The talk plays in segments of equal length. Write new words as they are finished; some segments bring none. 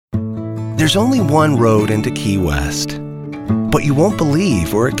There's only one road into Key West, but you won't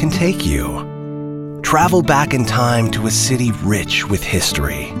believe where it can take you. Travel back in time to a city rich with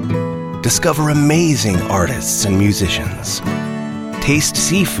history. Discover amazing artists and musicians. Taste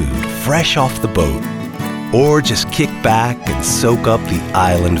seafood fresh off the boat, or just kick back and soak up the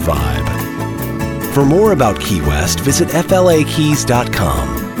island vibe. For more about Key West, visit flakeys.com.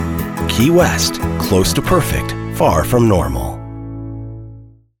 Key West, close to perfect, far from normal.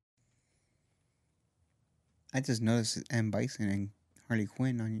 I just noticed M. Bison and Harley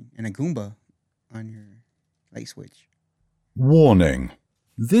Quinn and a Goomba on your light switch. Warning.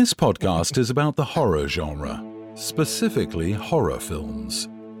 This podcast is about the horror genre, specifically horror films.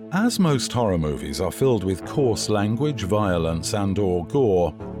 As most horror movies are filled with coarse language, violence and/or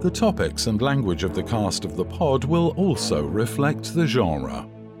gore, the topics and language of the cast of the pod will also reflect the genre.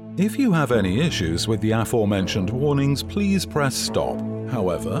 If you have any issues with the aforementioned warnings, please press stop.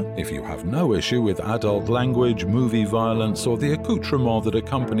 However, if you have no issue with adult language, movie violence, or the accoutrement that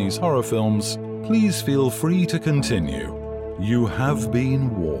accompanies horror films, please feel free to continue. You have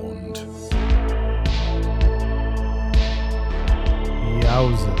been warned.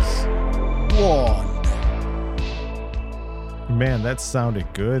 Yowzers. Warned. Man, that sounded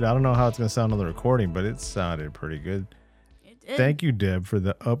good. I don't know how it's going to sound on the recording, but it sounded pretty good. It did. Thank you, Deb, for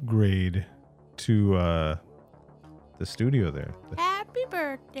the upgrade to the studio there. Happy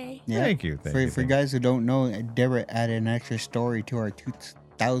birthday. Yeah. Thank you. For guys who don't know, Deborah added an extra story to our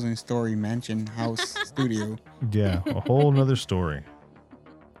 2,000-story mansion house studio. Yeah, a whole nother story.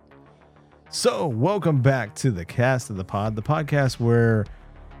 So, welcome back to the Cast of the Pod, the podcast where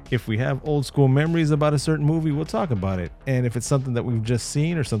if we have old school memories about a certain movie, we'll talk about it. And if it's something that we've just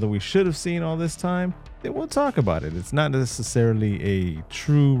seen or something we should have seen all this time, then we'll talk about it. It's not necessarily a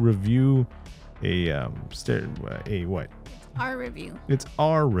true review, what? Our review. It's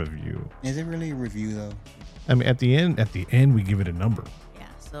our review. Is it really a review though? I mean, at the end, we give it a number. Yeah,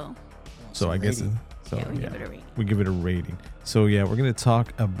 so So I guess, we give it a rating. We give it a rating. So yeah, we're going to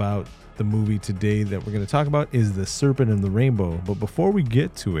talk about the movie today that we're going to talk about is The Serpent and the Rainbow. But before we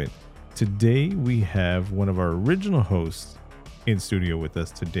get to it, today we have one of our original hosts in studio with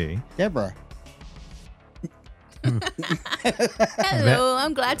us today. Deborah. Hello,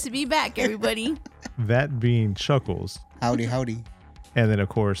 I'm glad to be back, everybody. That being Chuckles. Howdy, howdy. And then, of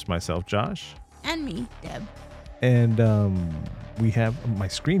course, myself, Josh. And me, Deb. And we have, my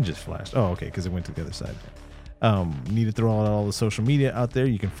screen just flashed. Oh, okay, because it went to the other side. Need to throw out all the social media out there.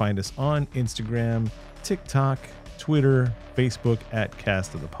 You can find us on Instagram, TikTok, Twitter, Facebook at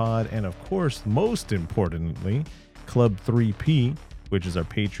Cast of the Pod. And of course, most importantly, Club 3P, which is our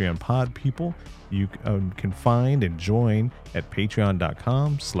Patreon pod people. You can find and join at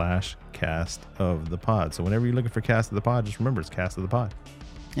patreon.com/Cast of the Pod. So whenever you're looking for Cast of the Pod, just remember it's Cast of the Pod.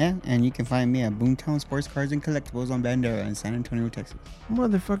 Yeah, and you can find me at Boomtown Sports Cars and Collectibles on Bandera in San Antonio, Texas.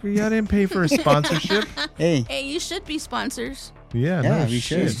 Motherfucker, y'all didn't pay for a sponsorship. Hey. Hey, you should be sponsors. Yeah, Yeah, no we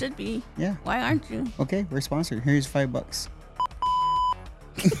shit. You should. should be. Yeah. Why aren't you? Okay, we're sponsored. Here's $5.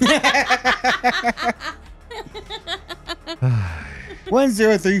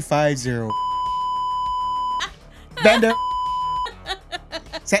 10350. Bandera.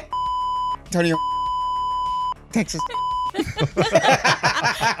 San Antonio, Texas.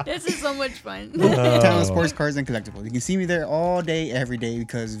 This is so much fun. Town Sports Cars and Collectibles. You can see me there all day, every day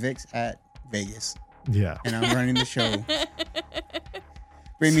because Vic's at Vegas Yeah. and I'm running the show.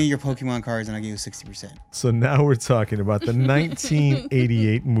 Bring me your Pokemon cards and I'll give you 60%. So now we're talking about the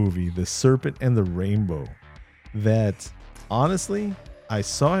 1988 movie, The Serpent and the Rainbow. That, honestly, I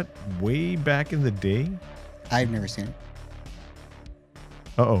saw it way back in the day. I've never seen it.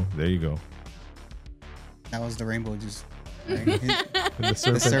 Uh-oh, there you go. That was the rainbow just... The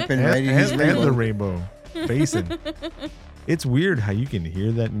serpent riding his and rainbow. the rainbow basin. It's weird how you can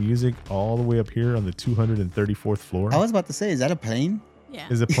hear that music all the way up here on the 234th floor. I was about to say, is that a plane? Yeah.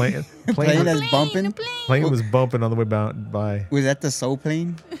 Is it playing? Plane that's bumping? Plane was bumping on the way by. Was that the Soul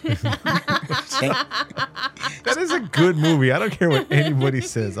Plane? That is a good movie. I don't care what anybody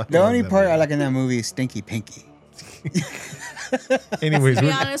says. I The love only that part movie. I like in that movie is Stinky Pinky. Anyways, To be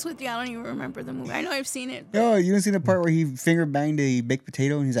we're- honest with you, I don't even remember the movie. I know I've seen it. but- Yo, you didn't see the part where he finger banged a baked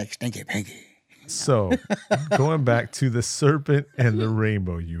potato and he's like, Stinky Pinky. so going back to The Serpent and the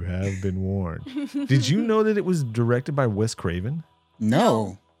Rainbow, you have been warned. Did you know that it was directed by Wes Craven?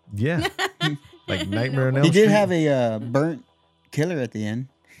 No. Yeah. Like Nightmare on Elm He did Street? have a burnt killer at the end.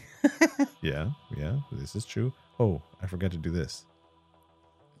 Yeah, this is true. Oh, I forgot to do this.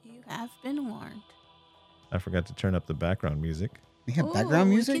 You have been warned. I forgot to turn up the background music. We have Ooh, background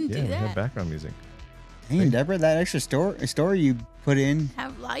we music? can- Do Yeah, we have that. background music. Hey, Deborah, that extra story you put in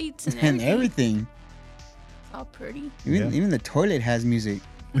Have lights and and everything. everything. It's all pretty. Even the toilet has music.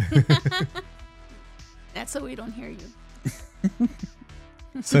 That's so we don't hear you.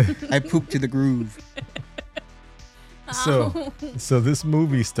 So, I poop to the groove. Oh. so this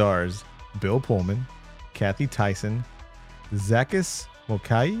movie stars Bill Pullman, Kathy Tyson, Zakis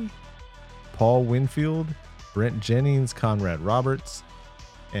Mokai, Paul Winfield, Brent Jennings, Conrad Roberts,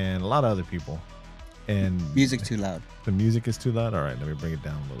 and a lot of other people. And Music too loud. the music is too loud. All right, let me bring it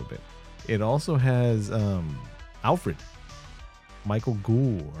down a little bit. It also has Alfred, Michael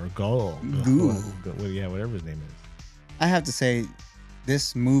Gould or Gould. Yeah, whatever his name is. I have to say,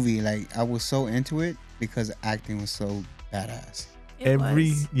 this movie, like, I was so into it because the acting was so badass. It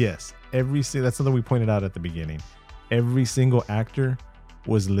was. Every that's something we pointed out at the beginning. Every single actor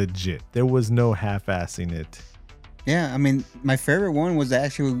was legit. There was no half-assing it. Yeah, I mean, my favorite one was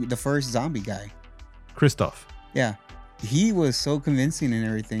actually the first zombie guy. Christoph. Yeah, he was so convincing and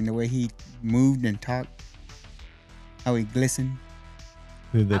everything. The way he moved and talked, how he glistened.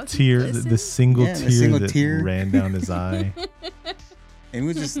 The How's he tear, glisten? the single Yeah, the tear single that tear. ran down his eye. It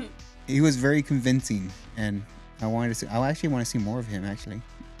was just, he was very convincing, and I actually want to see more of him. Actually,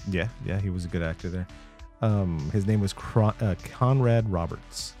 Yeah, he was a good actor there. His name was Conrad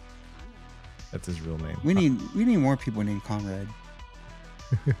Roberts. That's his real name. we need more people named Conrad.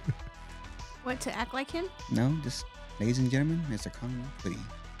 What, to act like him? No, just ladies and gentlemen, Mr. Conrad, please.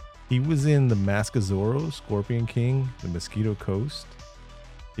 He was in The Mask of Zorro, Scorpion King, The Mosquito Coast.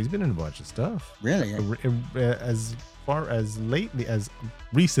 He's been in a bunch of stuff. Really? As far as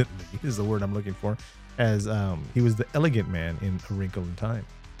recently is the word I'm looking for, as he was the elegant man in A Wrinkle in Time.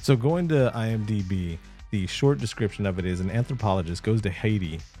 So going to IMDb, the short description of it is: an anthropologist goes to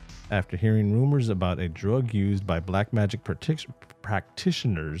Haiti after hearing rumors about a drug used by black magic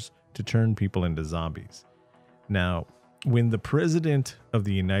practitioners to turn people into zombies. Now, when the president of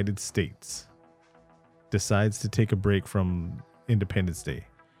the United States decides to take a break from Independence Day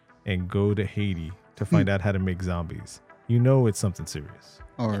and go to Haiti to find out how to make zombies, you know it's something serious.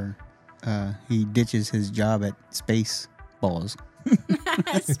 Or he ditches his job at Spaceballs.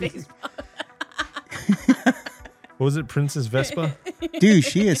 Space. What was it, Princess Vespa? Dude,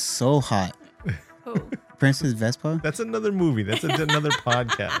 she is so hot. Oh. Princess Vespa. That's another movie. That's another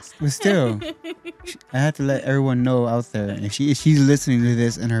podcast. But still, I have to let everyone know out there, if she's listening to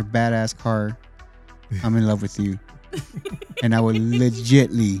this in her badass car, I'm in love with you. And I would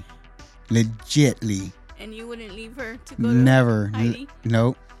legitly. And you wouldn't leave her to go to Never. Heidi?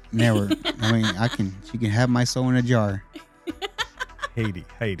 Nope. Never. I mean, she can have my soul in a jar. Haiti.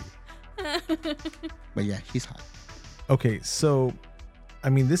 But yeah, she's hot. Okay, so, I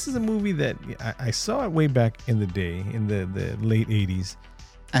mean, this is a movie that I saw it way back in the day, in the late 80s.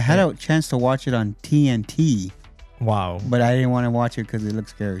 I had a chance to watch it on TNT, Wow. but I didn't want to watch it because it looked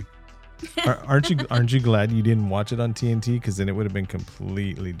scary. Aren't you glad you didn't watch it on TNT? Because then it would have been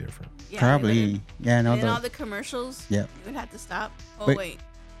completely different. Yeah, Probably. Yeah, no. And then all the commercials. Yeah. You would have to stop. Oh, But- wait.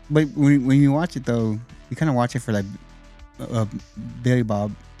 But when you watch it, though, you kind of watch it for like Billy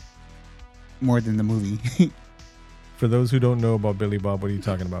Bob more than the movie. For those who don't know about Billy Bob, what are you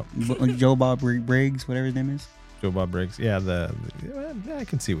talking about? Joe Bob Briggs, whatever his name is. Joe Bob Briggs. Yeah, yeah, I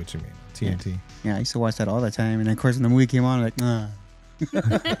can see what you mean. TNT. Yeah, I used to watch that all the time. And of course, when the movie came on,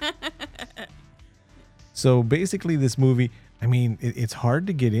 So basically, this movie, I mean, it's hard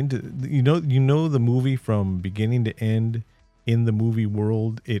to get into. You know the movie from beginning to end. In the movie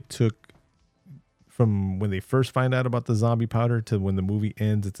world, it took from when they first find out about the zombie powder to when the movie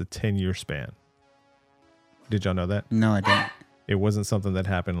ends. It's a 10-year span. Did y'all know that? No, I didn't. It wasn't something that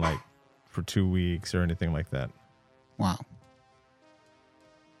happened like for 2 weeks or anything like that. Wow.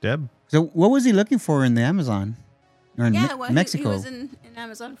 Deb? So what was he looking for in the Amazon? Or in Yeah, well, Mexico? He was in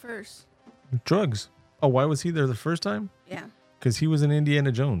Amazon first. Drugs. Oh, why was he there the first time? Yeah. Because he was in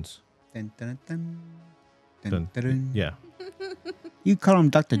Indiana Jones. Dun, dun, dun, dun, Dun. dun, dun. Yeah. You call him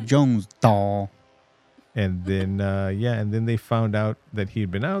Dr. Jones, doll. And then, and then they found out that he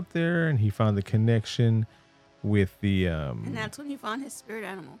had been out there, and he found the connection with the. And that's when he found his spirit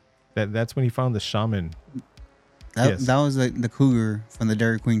animal. That's when he found the shaman. That, Yes. that was the cougar from the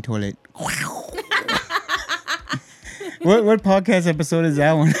Dairy Queen toilet. What podcast episode is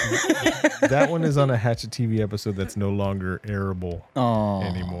that one? That one is on a Hatchet TV episode that's no longer airable Oh,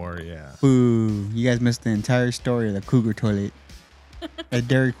 anymore. Yeah. boo! You guys missed the entire story of the cougar toilet at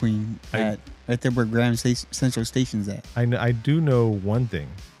Dairy Queen right there where Graham Central Station's at. I do know one thing.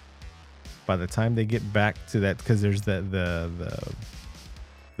 By the time they get back to that, because there's the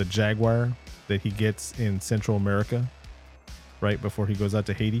jaguar that he gets in Central America, right before he goes out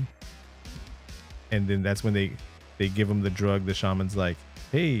to Haiti. And then that's when they give him the drug. The shaman's like,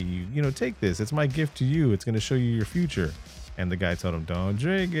 hey, you know, take this. It's my gift to you. It's going to show you your future. And the guy told him, don't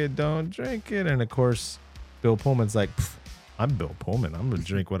drink it. And of course, Bill Pullman's like, I'm Bill Pullman. I'm going to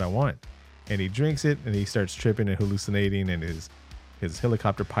drink what I want. And he drinks it and he starts tripping and hallucinating. And his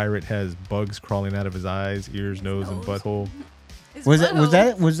helicopter pirate has bugs crawling out of his eyes, ears, nose, and butthole. Was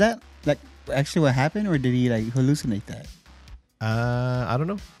that like actually what happened, or did he like hallucinate that? I don't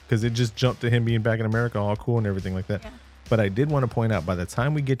know, because it just jumped to him being back in America, all cool and everything like that. Yeah. But I did want to point out, by the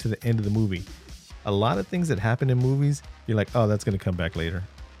time we get to the end of the movie, a lot of things that happen in movies, you're like, oh, that's going to come back later.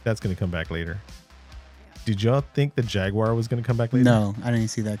 That's going to come back later. Did y'all think the Jaguar was going to come back later? No, I didn't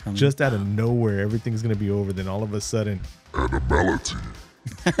see that coming. Just out of nowhere, everything's going to be over. Then all of a sudden, animality.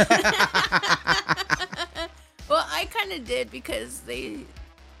 Well, I kind of did, because they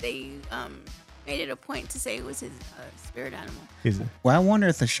made it a point to say it was his spirit animal. Well, I wonder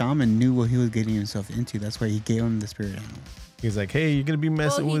if the shaman knew what he was getting himself into. That's why he gave him the spirit animal. He's like, hey, you're going to be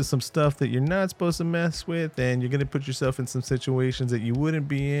messing with some stuff that you're not supposed to mess with, and you're going to put yourself in some situations that you wouldn't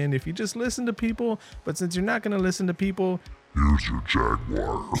be in if you just listen to people. But since you're not going to listen to people, here's your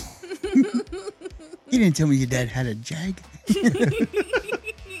Jaguar. You didn't tell me your dad had a Jag.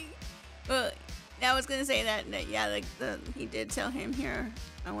 Well, I was going to say that yeah, like he did tell him, here,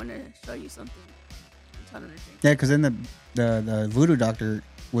 I want to show you something. Told him to drink. Yeah, because then the voodoo doctor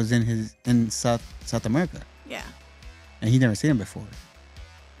was in South America. Yeah. And he'd never seen him before.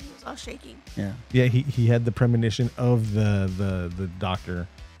 He was all shaking. Yeah. Yeah, he had the premonition of the doctor.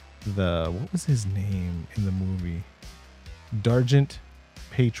 What was his name in the movie? Dargent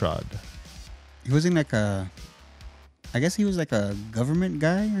Patrod. He wasn't like I guess he was like a government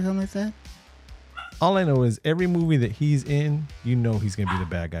guy or something like that. All I know is every movie that he's in, you know he's going to be the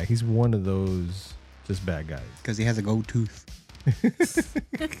bad guy. He's one of those just bad guys. Because he has a gold tooth.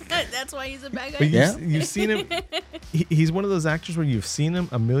 That's why he's a bad guy. But you've seen him. He's one of those actors where you've seen him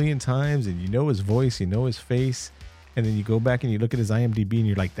a million times and you know his voice, you know his face, and then you go back and you look at his IMDb and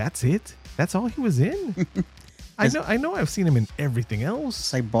you're like, that's it? That's all he was in? I know I've seen him in everything else.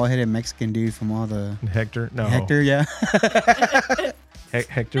 It's like bald-headed Mexican dude from all the... Hector? No. Hector, yeah.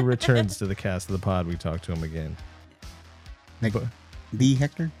 Hector returns to the cast of the pod. We talked to him again. Like the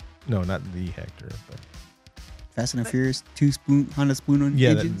Hector? No, not the Hector, but... Fast and Furious, Honda Spoon on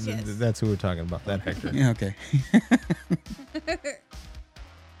engines? That's who we're talking about. That Hector. Yeah, okay. What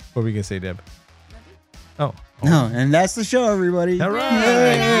were we going to say, Deb? Oh. No, and that's the show, everybody. All right.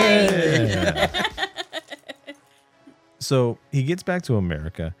 Yeah. So he gets back to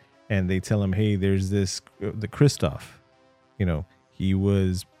America and they tell him, hey, there's the Christoph. You know, he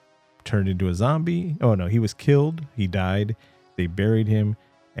was turned into a zombie. Oh, no, he was killed. He died. They buried him.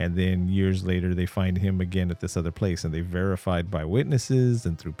 And then years later, they find him again at this other place. And they verified by witnesses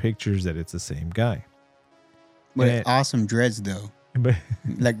and through pictures that it's the same guy. But awesome dreads, though. But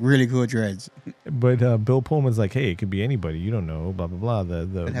like really cool dreads. But Bill Pullman's like, hey, it could be anybody. You don't know, blah, blah,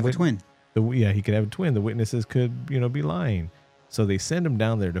 blah. Could have a twin. He could have a twin. The witnesses could, be lying. So they send him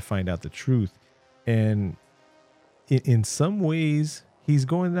down there to find out the truth. And in some ways... he's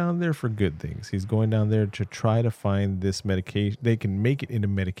going down there for good things. He's going down there to try to find this medication. They can make it into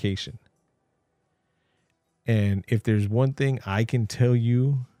medication. And if there's one thing I can tell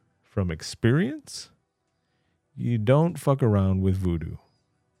you from experience, you don't fuck around with voodoo.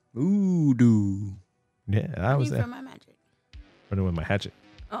 Voodoo. Yeah, I was there. From my magic. Running with my hatchet.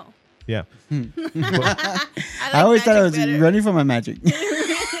 Oh. Yeah. I always thought I was running from my magic.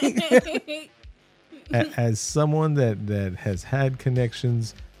 As someone that has had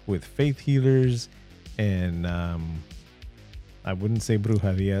connections with faith healers and I wouldn't say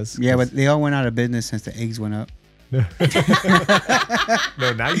brujerias. Yeah, but they all went out of business since the eggs went up. No,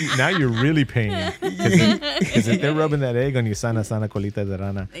 now you're really paying. Because if they're rubbing that egg on your sana colita de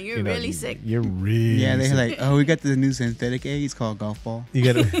rana, you're really sick. You're really Yeah, they're sick. like, oh, we got the new synthetic egg. It's called golf ball.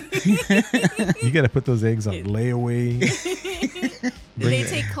 You gotta put those eggs on layaway. Did they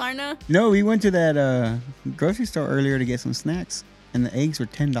take Klarna? No, we went to that grocery store earlier to get some snacks, and the eggs were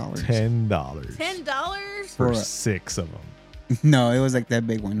 $10. $10 $10 for 6 of them. No, it was like that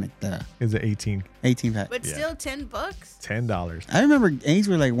big one, like the. Is it 18 pack? But still $10. $10. I remember eggs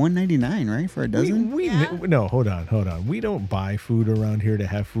were like $1.99, right, for a dozen. No, hold on. We don't buy food around here to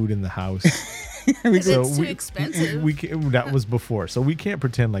have food in the house. It's too expensive. That was before, so we can't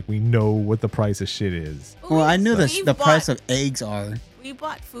pretend like we know what the price of shit is. Well, I knew the price of eggs are. We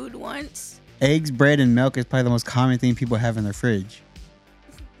bought food once. Eggs, bread, and milk is probably the most common thing people have in their fridge.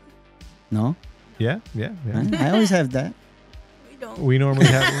 No? Yeah. I always have that. We normally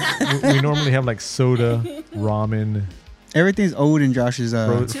have like soda, ramen. Everything's old in Josh's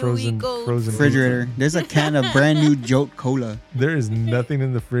Two-week-old refrigerator. There's a can of brand new Jolt Cola. There is nothing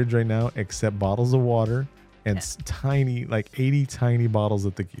in the fridge right now except bottles of water and tiny, like 80 tiny bottles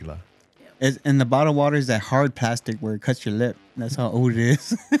of tequila. And the bottled water is that hard plastic where it cuts your lip. That's how old it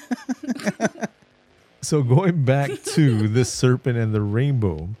is. So going back to the serpent and the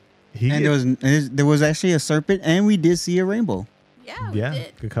rainbow, there was actually a serpent, and we did see a rainbow. Yeah,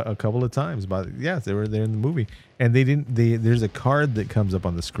 a couple of times, but they were there in the movie, and there's a card that comes up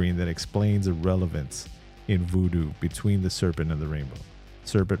on the screen that explains the relevance in voodoo between the serpent and the rainbow.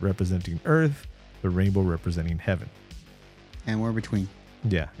 Serpent representing earth, the rainbow representing heaven, and we're between.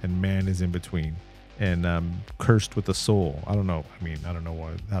 Yeah, and man is in between, and cursed with a soul. I don't know. I mean, I don't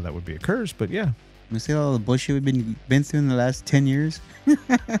know how that would be a curse, but yeah. You see all the bullshit we've been through in the last 10 years.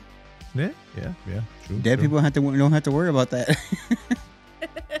 Yeah. True. Dead people don't have to worry about that.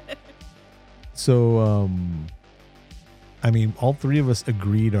 So, I mean, all three of us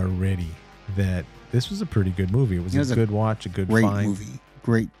agreed already that this was a pretty good movie. It was a good watch, a good find.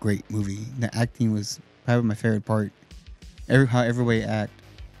 Great movie. The acting was probably my favorite part. How everybody act.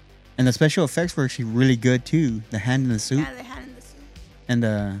 And the special effects were actually really good too. The hand in the suit. Yeah, the hand in the suit. And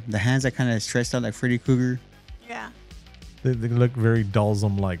the hands that kind of stretched out like Freddy Krueger. Yeah. They look very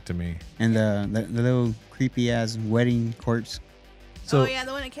Dalsum-like to me. And the little creepy ass wedding corpse. So, the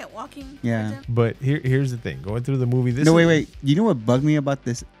one that kept walking. Yeah. But here's the thing. Going through the movie, wait. You know what bugged me about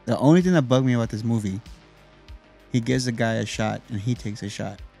this? The only thing that bugged me about this movie, he gives the guy a shot and he takes a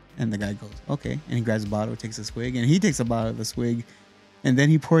shot. And the guy goes, okay. And he grabs a bottle, takes a swig, and he takes a bottle of the swig. And then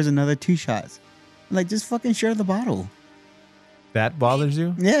he pours another 2 shots. Like, just fucking share the bottle. That bothers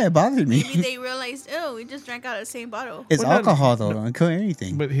you? Yeah, it bothered me. Maybe they realized, we just drank out of the same bottle. It's alcohol, though. It could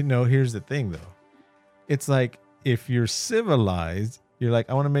anything. But here's the thing, though. It's like, if you're civilized, you're like,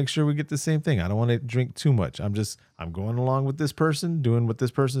 I want to make sure we get the same thing. I don't want to drink too much. I'm going along with this person, doing what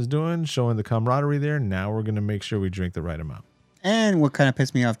this person's doing, showing the camaraderie there. Now we're going to make sure we drink the right amount. And what kind of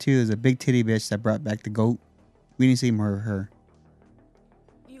pissed me off, too, is a big titty bitch that brought back the goat. We didn't see more of her.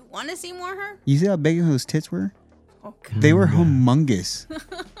 You want to see more of her? You see how big those tits were? Oh, God. They were humongous.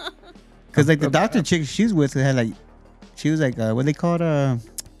 Because, like, the doctor chick she was with had, like, she was like, what they called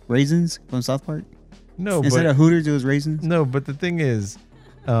raisins from South Park? No, Instead of Hooters, it was raisins. No, but the thing is,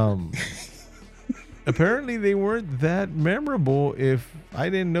 apparently they weren't that memorable if I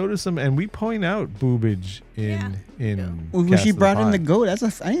didn't notice them. And we point out boobage in when she brought in the goat, I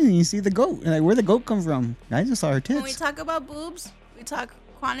didn't even see the goat. Like, where'd the goat come from? I just saw her tits. When we talk about boobs, we talk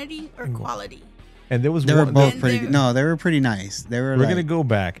quantity or quality. And there was they were both pretty good. No, they were pretty nice. We're gonna go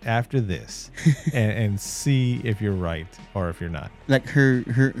back after this and see if you're right or if you're not. Like her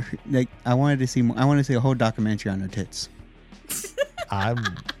like I wanted to see more. I wanted to see a whole documentary on her tits. I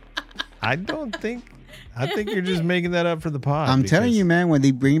think you're just making that up for the pod. I'm telling you, man, when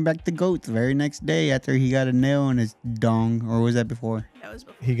they bring back the goat the very next day after he got a nail in his dong, or was that before? That was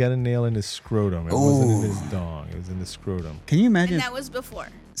before. He got a nail in his scrotum. It wasn't in his dong. It was in the scrotum. Can you imagine? And that was before.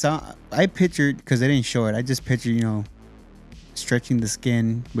 So I pictured, because they didn't show it, I just pictured, stretching the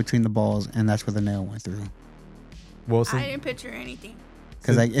skin between the balls, and that's where the nail went through. Well, I didn't picture anything.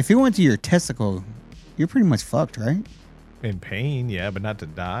 Because like, if it went to your testicle, you're pretty much fucked, right? In pain, yeah, but not to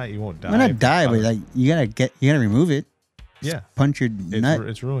die. You won't die. Well, not die, but like you gotta remove it. Yeah, just punch your nut.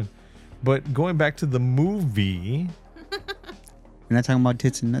 It's ruined. But going back to the movie. We're not talking about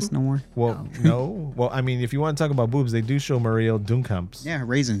tits and nuts no more? Well, no. Well, I mean, if you want to talk about boobs, they do show Marielle Dunckamp's. Yeah,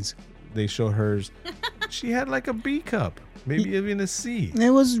 raisins. They show hers. She had like a B cup, maybe even a C. It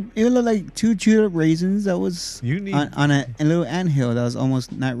looked like 2 chewed up raisins that was on a little anthill that was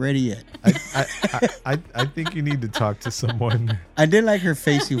almost not ready yet. I think you need to talk to someone. I did like her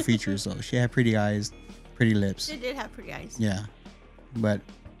facial features though. She had pretty eyes, pretty lips. She did have pretty eyes. Yeah, but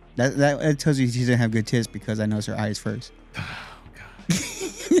that tells you she didn't have good tits because I noticed her eyes first.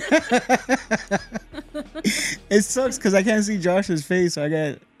 It sucks because I can't see Josh's face. So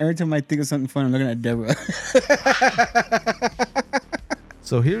every time I think of something fun, I'm looking at Deborah.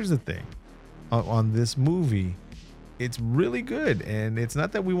 So here's the thing, on this movie, it's really good, and it's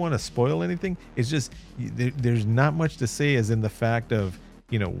not that we want to spoil anything. It's just there's not much to say, as in the fact of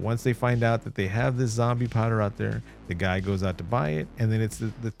once they find out that they have this zombie powder out there, the guy goes out to buy it, and then it's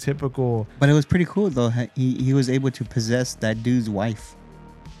the typical. But it was pretty cool though. He was able to possess that dude's wife.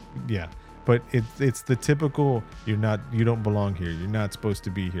 Yeah, but it's the typical. You don't belong here. You're not supposed to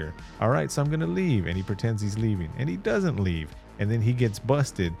be here. All right, so I'm gonna leave, and he pretends he's leaving, and he doesn't leave, and then he gets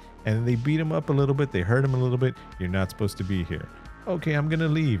busted, and then they beat him up a little bit. They hurt him a little bit. You're not supposed to be here. Okay, I'm gonna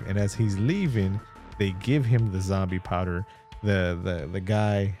leave, and as he's leaving, they give him the zombie powder. The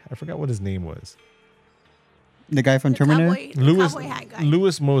guy, I forgot what his name was. The guy from Terminator? Cowboy hat guy.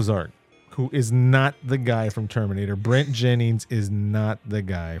 Louis Mozart, who is not the guy from Terminator. Brent Jennings is not the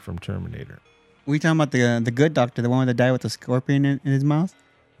guy from Terminator. We talking about the good doctor, the one with the guy with the scorpion in his mouth?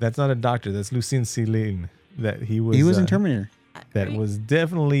 That's not a doctor. That's Lucien Celine. That he was in Terminator. That was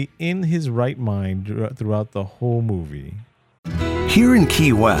definitely in his right mind throughout the whole movie. Here in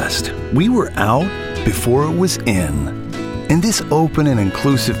Key West, we were out before it was in. In this open and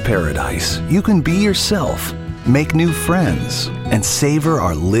inclusive paradise, you can be yourself, make new friends, and savor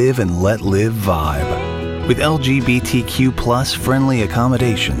our live and let live vibe. With LGBTQ plus friendly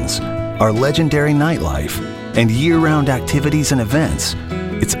accommodations, our legendary nightlife, and year-round activities and events,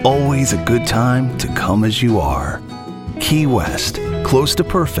 it's always a good time to come as you are. Key West, close to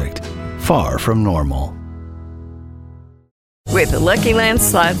perfect, far from normal. With the Lucky Land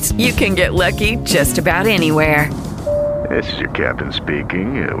Slots, you can get lucky just about anywhere. This is your captain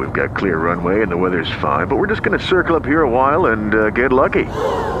speaking. We've got clear runway and the weather's fine, but we're just going to circle up here a while and get lucky.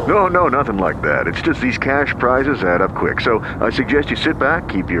 No, nothing like that. It's just these cash prizes add up quick. So I suggest you sit back,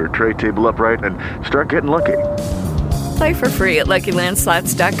 keep your tray table upright, and start getting lucky. Play for free at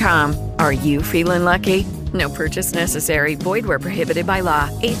LuckyLandSlots.com. Are you feeling lucky? No purchase necessary. Void where prohibited by law.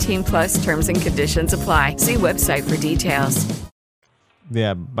 18 plus terms and conditions apply. See website for details.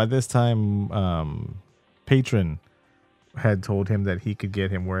 Yeah, by this time, Patron had told him that he could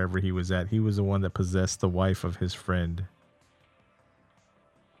get him wherever he was at. He was the one that possessed the wife of his friend.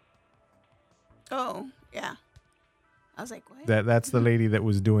 Oh, yeah. I was like, what? That's the lady that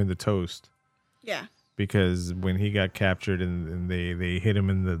was doing the toast. Yeah. Because when he got captured and they hit him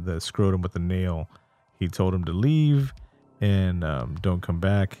in the scrotum with a nail, he told him to leave and don't come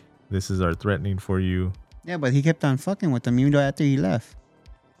back. This is our threatening for you. Yeah, but he kept on fucking with them even though after he left.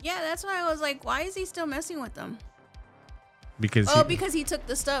 Yeah, that's why I was like, why is he still messing with them? Because he took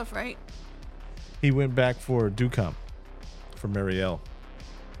the stuff, right? He went back for Ducomp, for Marielle.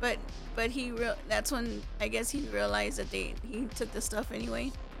 But that's when I guess he realized that he took the stuff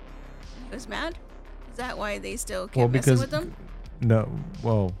anyway. He was mad. Is that why they still kept messing with them? No,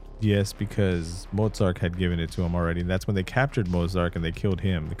 well, yes, because Mozart had given it to him already. And that's when they captured Mozart and they killed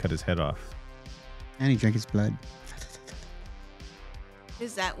him. They cut his head off. And he drank his blood.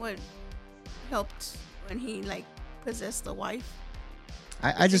 Is that what helped when he possessed the wife?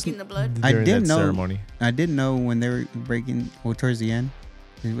 I just the blood. I During did that know. ceremony. I did know when they were breaking. Well, towards the end,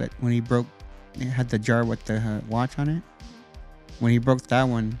 when he broke, he had the jar with the watch on it. When he broke that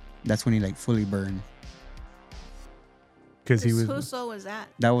one, that's when he fully burned. Because he was. Whose soul was that?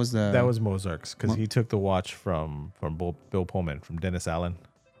 That was Mozart's. Because he took the watch from Bill Pullman, from Dennis Allen.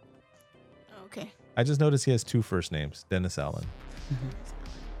 Oh, okay. I just noticed he has two first names, Dennis Allen.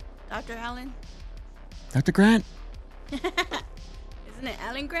 Dr. Allen. Dr. Grant. Isn't it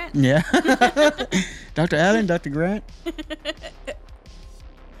Alan Grant? Yeah. Dr. Allen, Dr. Grant.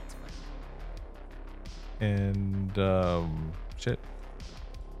 And shit.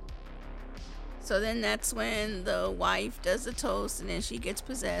 So then that's when the wife does the toast and then she gets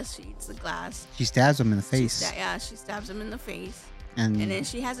possessed. She eats the glass. She stabs him in the face. She stabs him in the face. And then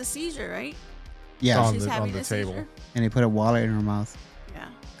she has a seizure, right? Yeah. She's having on the a table. seizure. And they put a wallet in her mouth. Yeah.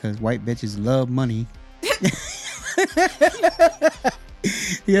 Because white bitches love money.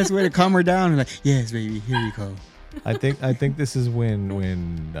 He has a way to calm her down. And like, yes, baby, here we go. I think this is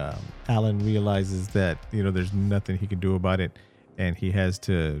when Alan realizes that there's nothing he can do about it, and he has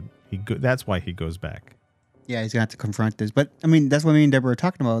to. That's why he goes back. Yeah, he's gonna have to confront this. But I mean, that's what me and Deborah were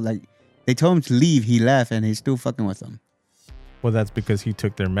talking about. Like, they told him to leave, he left, and he's still fucking with them. Well, that's because he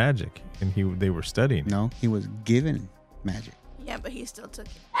took their magic, and they were studying. No, he was given magic. Yeah, but he still took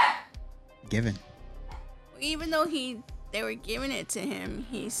it. Given. Even though they were giving it to him,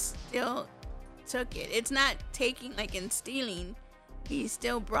 he still took it. It's not taking and stealing. He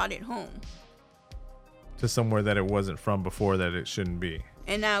still brought it home. To somewhere that it wasn't from before, that it shouldn't be.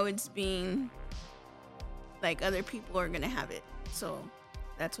 And now it's being other people are gonna have it. So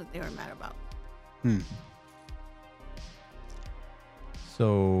that's what they were mad about.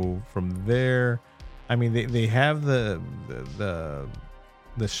 So from there, I mean, they have the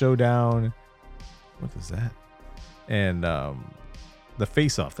showdown. What is that? And the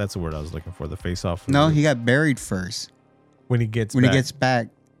face off. That's the word I was looking for. The face off. No, he got buried first. When he gets back,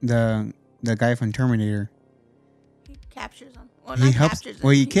 the guy from Terminator. He captures him. Well, He not helps. captures him.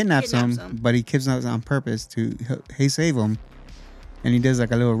 Well, he kidnaps him, him. but he kidnaps him on purpose to save him, and he does a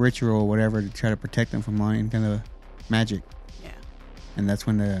little ritual or whatever to try to protect him from any kind of magic. Yeah. And that's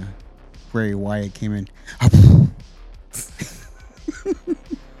when the Bray Wyatt came in.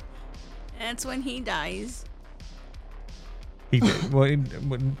 That's when he dies. Well,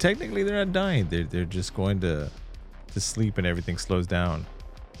 technically they're not dying. They're just going to to sleep and everything slows down.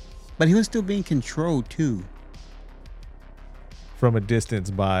 But he was still being controlled too. From a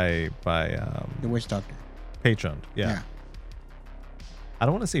distance by The witch doctor. Patreon. Yeah. I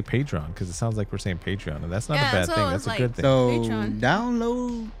don't want to say Patreon because it sounds like we're saying Patreon, and that's not a bad thing. That's a good thing. So Patreon.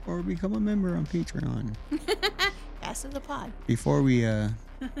 download or become a member on Patreon Cast of the pod. before we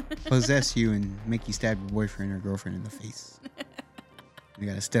possess you and make you stab your boyfriend or girlfriend in the face. You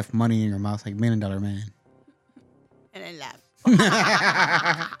gotta stuff money in your mouth like $1 Million Man. And I laugh.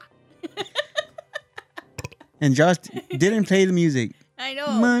 And Josh didn't play the music. I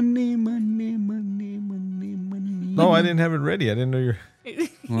know. Money, money, money, money, money. No, I didn't have it ready. I didn't know you're.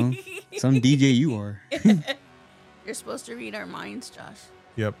 Well, some DJ you are. You're supposed to read our minds, Josh.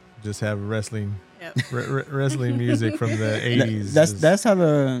 Yep. Just have wrestling, Yep. wrestling music from the 80s. That's how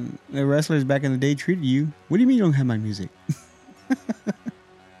the wrestlers back in the day treated you. What do you mean you don't have my music? You're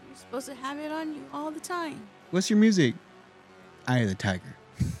supposed to have it on you all the time. What's your music? Eye of the Tiger.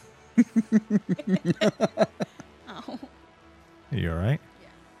 Oh. You all right?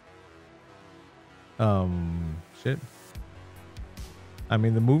 Yeah. Shit. I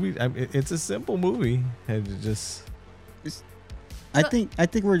mean, the movie. It's a simple movie. It just I think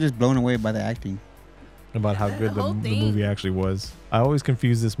we're just blown away by the acting. about how The good the whole movie thing. actually was. I always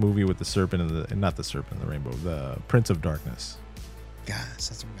confuse this movie with the Serpent and not the Serpent and the Rainbow, the Prince of Darkness. Gosh,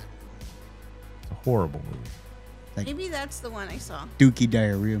 that's a It's a horrible movie. like Maybe that's the one I saw. Dookie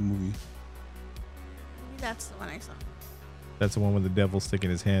diarrhea movie. Maybe that's the one I saw. That's the one with the devil sticking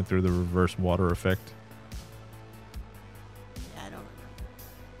his hand through the reverse water effect. Yeah, I don't remember.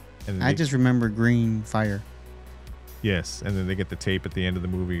 And then I just remember green fire. yes, and then they get the tape at the end of the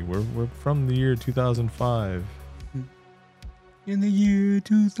movie. We're from the year 2005. In the year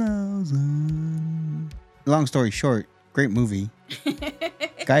 2000. Long story short, great movie.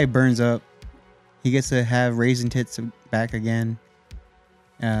 Guy burns up. He gets to have raisin tits back again.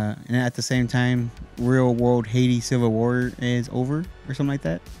 And at the same time, real world Haiti Civil War is over or something like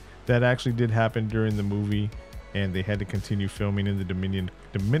that. That actually did happen during the movie, and they had to continue filming in the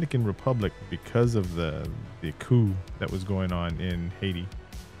Dominican Republic because of the coup that was going on in Haiti.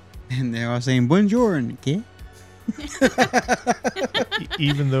 And they're all saying, bonjour, okay?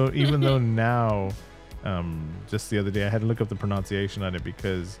 Even though now, just the other day I had to look up the pronunciation on it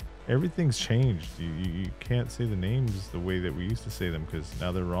because everything's changed. You can't say the names the way that we used to say them because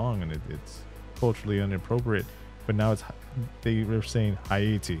now they're wrong and it's culturally inappropriate. But now they were saying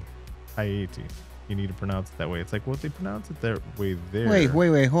Haiti. You need to pronounce it that way. It's like, well, they pronounce it that way there.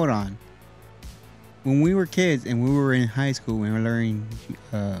 Wait, hold on. When we were kids and we were in high school and we were learning,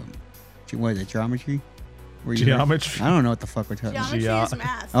 what is it, geometry? Geometry? I don't know what the fuck we're talking about. Geometry is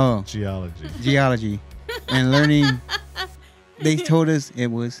math. Oh, Geology. geology. And learning, they told us it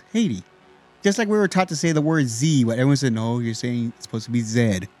was Haiti. Just like we were taught to say the word Z, but everyone said, no, you're saying it's supposed to be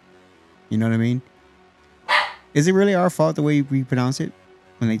Z. You know what I mean? Is it really our fault the way we pronounce it?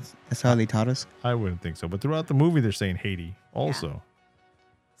 That's how they taught us? I wouldn't think so. But throughout the movie, they're saying Haiti also.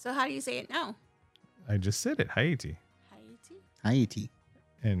 So how do you say it now? I just said it, Haiti. Haiti? Haiti.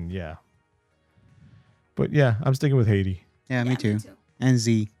 And yeah. But yeah, I'm sticking with Haiti. Yeah, me too. And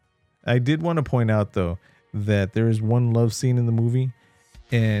Z. I did want to point out though that there is one love scene in the movie,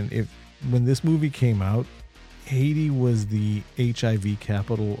 and when this movie came out, Haiti was the HIV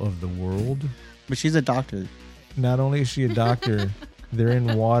capital of the world. But she's a doctor. Not only is she a doctor, they're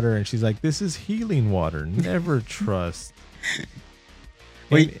in water, and she's like, "This is healing water. Never trust."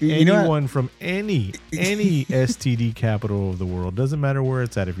 Wait, you know what? anyone from any STD capital of the world, doesn't matter where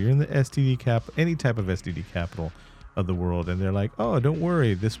it's at. If you're in the STD any type of STD capital of the world, and they're like, "Oh, don't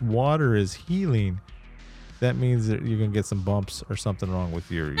worry, this water is healing," that means that you're gonna get some bumps or something wrong with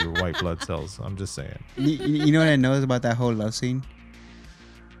your white blood cells. I'm just saying. You know what I noticed about that whole love scene?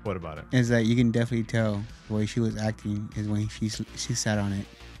 What about it? Is that you can definitely tell the way she was acting is when she sat on it.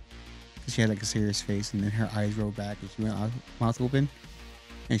 She had like a serious face, and then her eyes rolled back, and she went mouth open,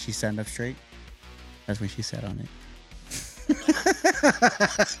 and she sat up straight. That's when she sat on it.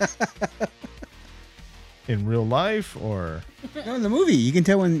 In real life, or No, in the movie, you can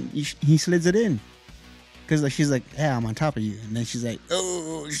tell when he slides it in, because like she's like, "Yeah, I'm on top of you," and then she's like,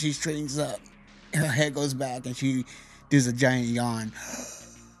 "Oh," she straightens up, her head goes back, and she does a giant yawn.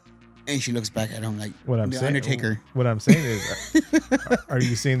 And she looks back at him like the Undertaker. What I'm saying is, are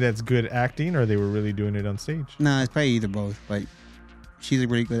you saying that's good acting, or they were really doing it on stage? No, it's probably either both. But she's a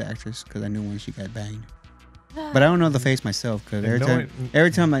really good actress because I knew when she got banged. But I don't know the face myself because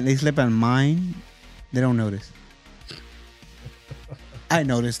every time like they slip on mine, they don't notice. I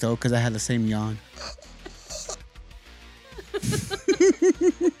noticed though because I had the same yawn.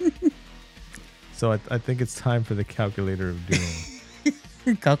 So I think it's time for the calculator of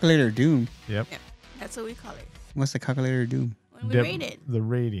doom. Calculator of doom. Yep. Yeah, that's what we call it. What's the calculator of doom? When we rate it. The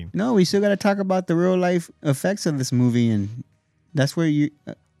rating. No, we still got to talk about the real life effects of this movie, and that's where we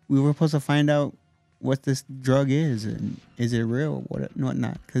were supposed to find out what this drug is and is it real,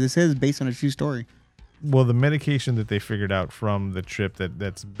 whatnot. Because it says based on a true story. Well, the medication that they figured out from the trip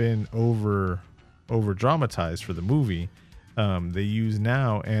that's been over dramatized for the movie, they use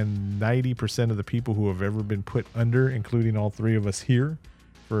now, and 90% of the people who have ever been put under, including all three of us here,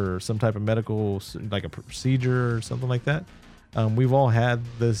 for some type of medical, like a procedure or something like that, we've all had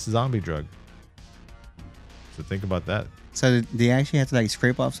this zombie drug. So think about that. So they actually had to like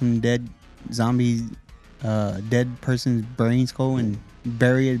scrape off some dead person's brain skull and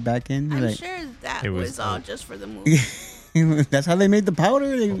bury it back in. I'm like, sure that was all just for the movie. That's how they made the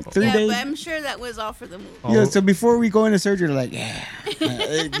powder. 3 days. But I'm sure that was all for the movie. Yeah. So before we go into surgery, they're like, yeah,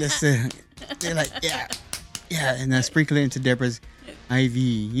 they're like, yeah, and then sprinkle it into Deborah's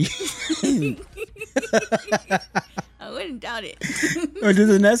IV. I wouldn't doubt it. Or does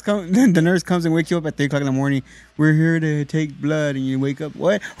the nurse comes and wakes you up at 3 o'clock in the morning. We're here to take blood, and you wake up.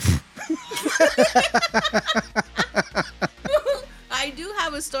 What? I do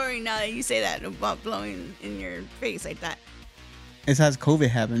have a story now that you say that about blowing in your face like that. It's how COVID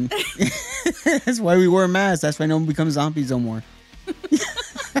happened. That's why we wear masks. That's why no one becomes zombies no more.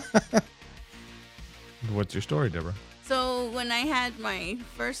 What's your story, Deborah? So when I had my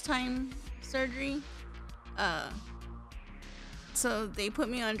first time surgery, so they put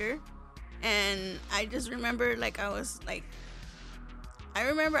me under, and I just remember I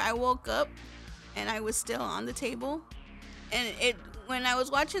remember I woke up and I was still on the table, and when I was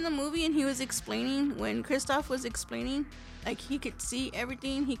watching the movie and he was explaining, when Christoph was explaining, like he could see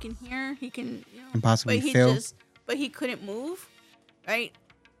everything, he can hear, he can, and possibly but feel. But he couldn't move, right?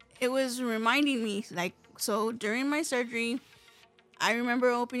 It was reminding me, like, so during my surgery, I remember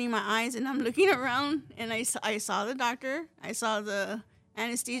opening my eyes and I'm looking around and I saw the doctor, I saw the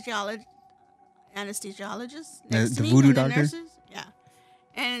anesthesiologist next to the me, voodoo and the doctor? nurses. Yeah.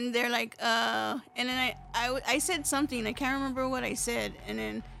 And they're like, and then I said something, I can't remember what I said, and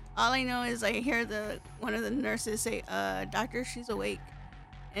then all I know is I hear one of the nurses say, doctor, she's awake.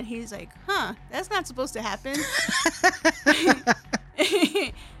 And he's like, huh, that's not supposed to happen.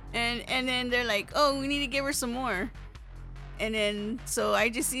 and then they're like, oh, we need to give her some more. And then, so I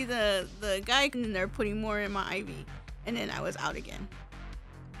just see the guy, and they're putting more in my IV. And then I was out again.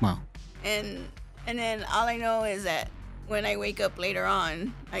 Wow. And then all I know is that when I wake up later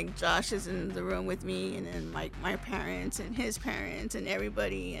on, like Josh is in the room with me, and then my parents and his parents and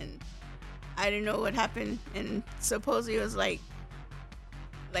everybody, and I didn't know what happened. And supposedly it was like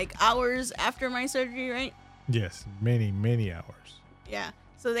hours after my surgery, right? Yes, many, many hours. Yeah.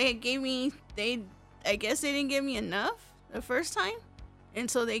 So I guess they didn't give me enough the first time, and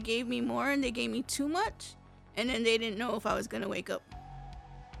so they gave me more, and they gave me too much, and then they didn't know if I was gonna wake up.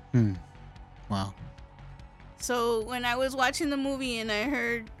 Wow. So when I was watching the movie and I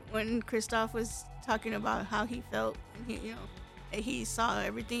heard when Christoph was talking about how he felt, and he saw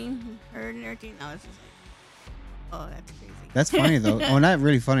everything, heard and everything, I was just like, oh, that's crazy. That's funny though. Well, not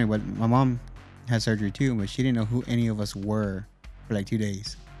really funny, but my mom had surgery too, but she didn't know who any of us were for like 2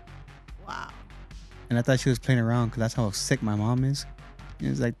 days. Wow. And I thought she was playing around because that's how sick my mom is. It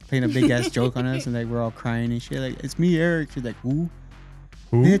was like playing a big ass joke on us, and like we're all crying and shit. Like, it's me, Eric. She's like, who?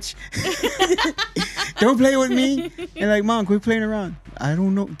 Bitch. Don't play with me. And like, mom, quit playing around. I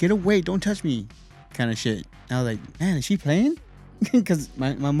don't know. Get away. Don't touch me. Kind of shit. I was like, man, is she playing? Because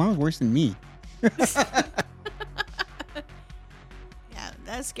my mom's worse than me. Yeah,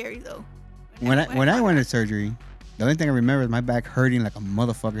 that's scary though. When I went to surgery, the only thing I remember is my back hurting like a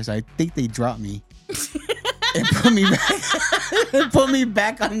motherfucker. So I think they dropped me and put me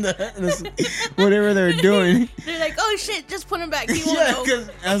back on the whatever they were doing. They're like, oh shit, just put him back. He won't Yeah, know. because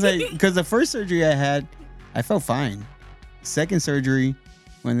I was like, because the first surgery I had, I felt fine. Second surgery,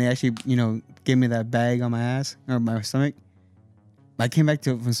 when they actually, gave me that bag on my ass or my stomach, I came back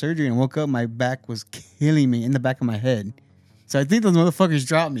from surgery and woke up, my back was killing me in the back of my head. So I think those motherfuckers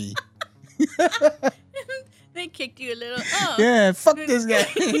dropped me. They kicked you a little. Oh. Yeah, fuck this guy.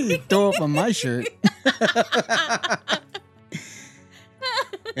 Throw up on my shirt.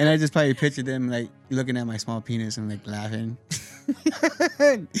 And I just probably pictured them like looking at my small penis and like laughing.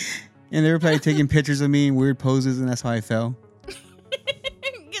 And they were probably taking pictures of me in weird poses, and that's how I fell.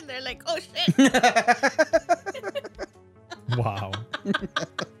 And they're like, oh shit. Wow.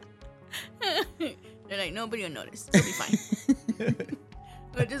 They're like, nobody will notice. It'll be fine.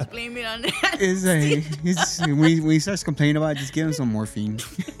 We'll just blame it on that. It's like, when he starts complaining about it, just give him some morphine.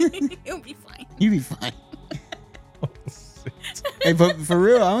 It'll be fine. You be fine. Hey, but for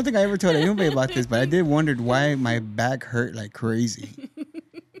real, I don't think I ever told anybody about this, but I did wonder why my back hurt like crazy.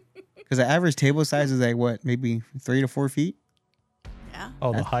 Because the average table size is like what, maybe 3 to 4 feet? Yeah.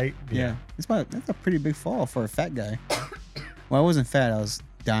 Oh, the height? Yeah. That's a pretty big fall for a fat guy. Well, I wasn't fat. I was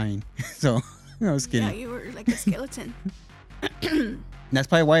dying. So I was skinny. Yeah, you were like a skeleton. That's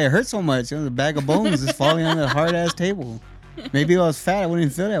probably why it hurt so much. The bag of bones is falling on the hard-ass table. Maybe if I was fat, I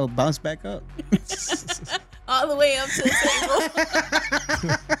wouldn't feel that. I would bounce back up. All the way up to the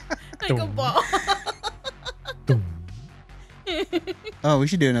table. Like a ball. Oh, we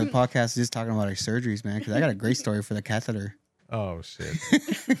should do another podcast just talking about our surgeries, man, because I got a great story for the catheter. Oh, shit.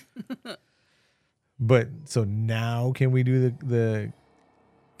 But, so now can we do the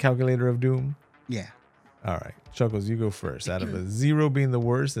calculator of doom? Yeah. All right. Chuckles, you go first. Out of a 0 being the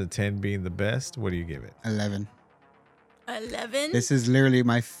worst and a 10 being the best, what do you give it? 11. 11? This is literally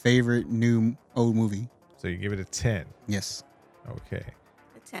my favorite new old movie. So you give it a 10. Yes. Okay.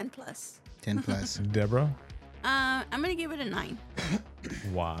 A 10 plus. 10 plus. Deborah? I'm going to give it a 9.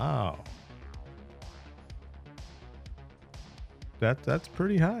 Wow. That's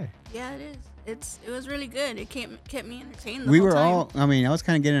pretty high. Yeah, it is. It was really good. It kept me entertained the We whole were time. all, I was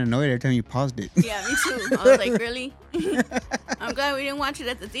kind of getting annoyed every time you paused it. Yeah, me too. I was like, really? I'm glad we didn't watch it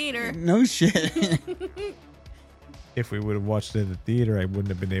at the theater. No shit. If we would have watched it at the theater, I wouldn't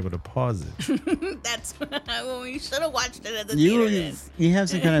have been able to pause it. That's when we should have watched it at the theater. Then. You have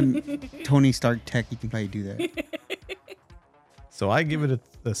some kind of Tony Stark tech. You can probably do that. So I give it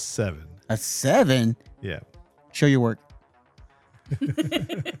a 7. A 7? Yeah. Show your work.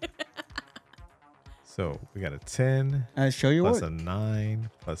 So we got a 10 Show your plus work. a 9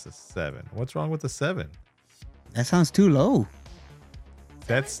 plus a 7. What's wrong with the 7? That sounds too low.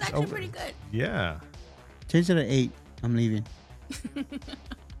 It's actually pretty good. Yeah. Change it to 8. I'm leaving.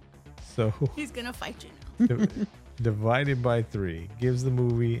 So He's going to fight you now. divided by 3 gives the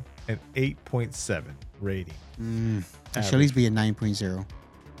movie an 8.7 rating. It should at least be a 9.0.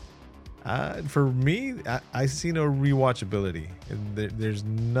 For me, I see no rewatchability. And there's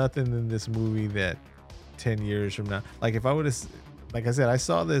nothing in this movie that 10 years from now, like if I would have, like I said, I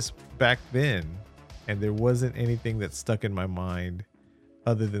saw this back then and there wasn't anything that stuck in my mind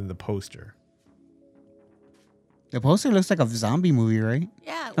other than the poster. The poster looks like a zombie movie, right?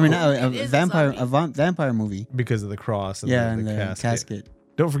 Yeah. I mean, well, a it is vampire, zombie. Vampire movie. Because of the cross and Yeah, the and the casket.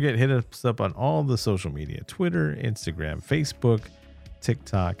 Don't forget, hit us up on all the social media: Twitter, Instagram, Facebook,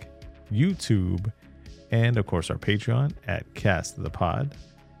 TikTok, YouTube, and of course our Patreon at Cast the Pod.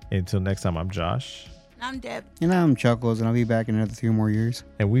 Until next time, I'm Josh. I'm Deb. And I'm Chuckles, and I'll be back in another 3 more years.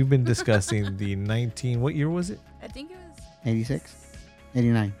 And we've been discussing the what year was it? I think it was 86?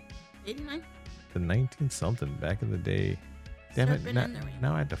 89. 89. The 19-something back in the day. Damn it. Serpent and the Rainbow.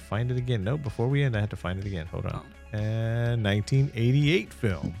 Now I have to find it again. No, before we end, I have to find it again. Hold on. Oh. And 1988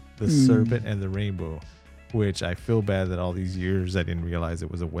 film, The Serpent and the Rainbow, which I feel bad that all these years I didn't realize it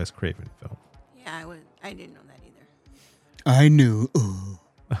was a Wes Craven film. Yeah, I didn't know that either. I knew. Ooh.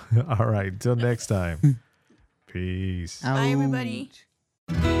 All right. Till next time. Peace. Bye, everybody.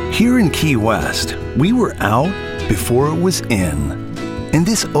 Here in Key West, we were out before it was in. In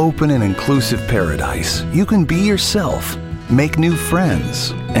this open and inclusive paradise, you can be yourself, make new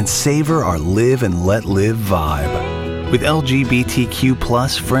friends, and savor our live and let live vibe. With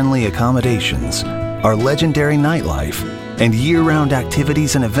LGBTQ+ friendly accommodations, our legendary nightlife, and year-round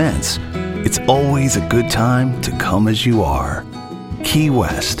activities and events, it's always a good time to come as you are. Key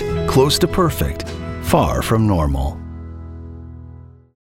West, close to perfect, far from normal.